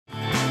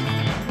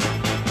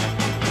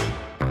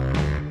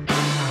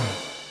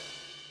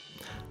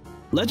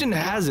Legend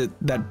has it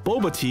that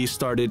boba tea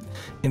started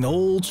in the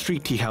old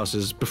street tea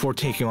houses before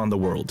taking on the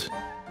world.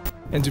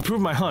 And to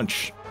prove my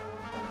hunch,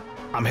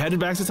 I'm headed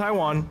back to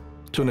Taiwan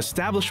to an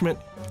establishment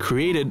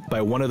created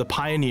by one of the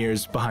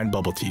pioneers behind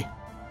bubble tea.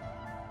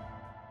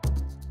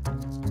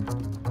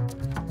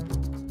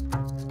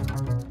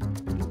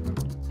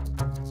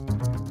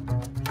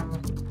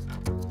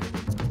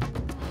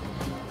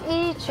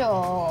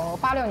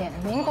 1986年，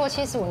民国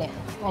75年，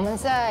我们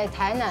在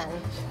台南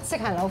赤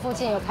坎楼附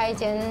近有开一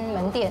间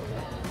门店。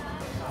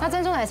那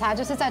珍珠奶茶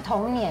就是在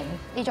同年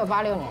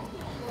1986年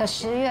的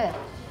10月，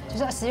就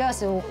是10月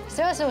25。10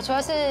月25除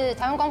了是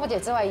台湾光复节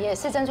之外，也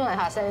是珍珠奶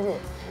茶生日。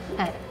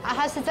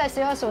它是在10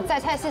月25在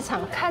菜市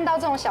场看到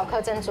这种小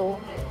颗珍珠。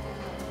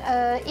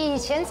以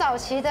前早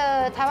期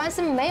的台湾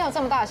是没有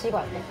这么大的吸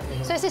管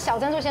的，所以是小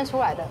珍珠先出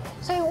来的。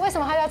所以为什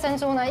么它叫珍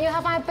珠呢？因为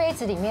它放在杯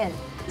子里面。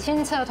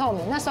 清澈透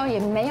明，那时候也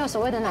没有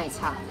所谓的奶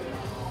茶。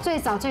最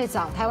早，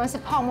台湾是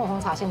泡沫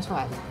红茶先出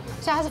来的，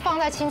所以它是放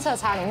在清澈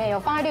茶里面，有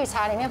放在绿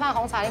茶里面，放在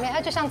红茶里面，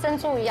它就像珍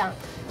珠一样，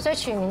所以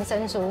取名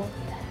珍珠。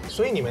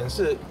所以你们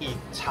是以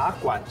茶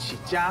馆起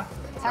家，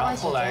然后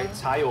后来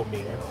茶有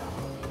名，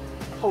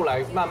后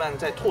来慢慢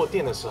在拓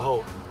店的时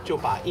候，就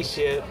把一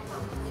些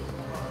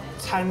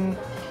餐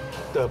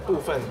的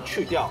部分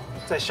去掉。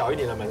 在小一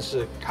点的门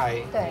市开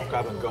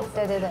Grab and Go，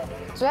 对，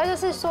主要就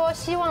是说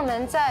希望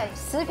能在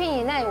10坪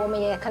以内，我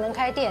们也可能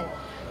开店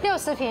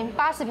；60坪、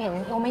80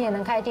坪，我们也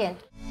能开店。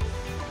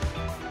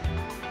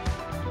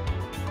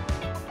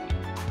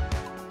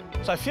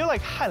So I feel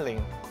like Hanling.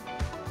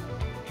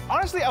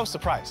 Honestly, I was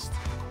surprised.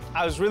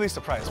 I was really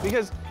surprised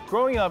because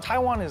growing up,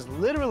 Taiwan is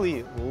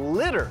literally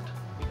littered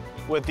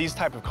with these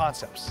type of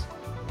concepts.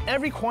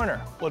 Every corner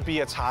would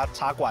be a茶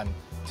馆,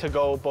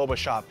 to-go boba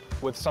shop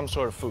with some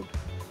sort of food.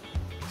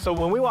 So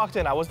when we walked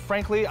in,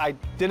 I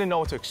didn't know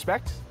what to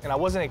expect, and I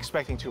wasn't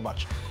expecting too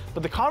much.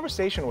 But the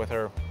conversation with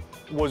her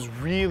was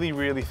really,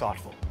 really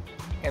thoughtful,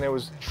 and it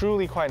was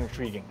truly quite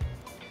intriguing.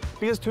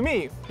 Because to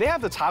me, they have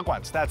the茶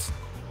馆that's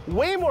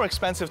way more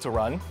expensive to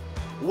run,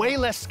 way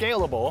less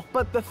scalable.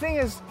 But the thing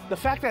is, the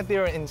fact that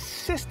they're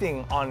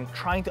insisting on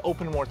trying to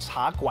open more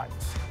茶馆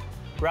s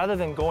rather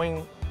than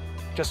going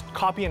just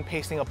copy and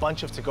pasting a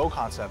bunch of to-go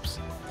concepts,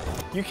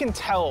 you can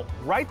tell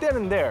right then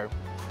and there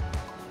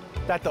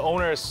that the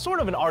owner is sort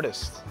of an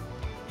artist,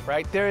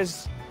 right? There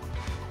is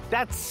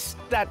that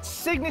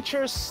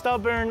signature,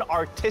 stubborn,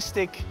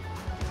 artistic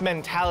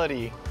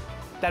mentality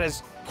that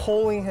is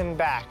pulling him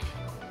back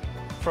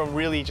from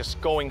really just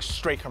going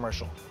straight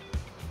commercial.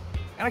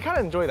 And I kind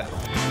of enjoy that.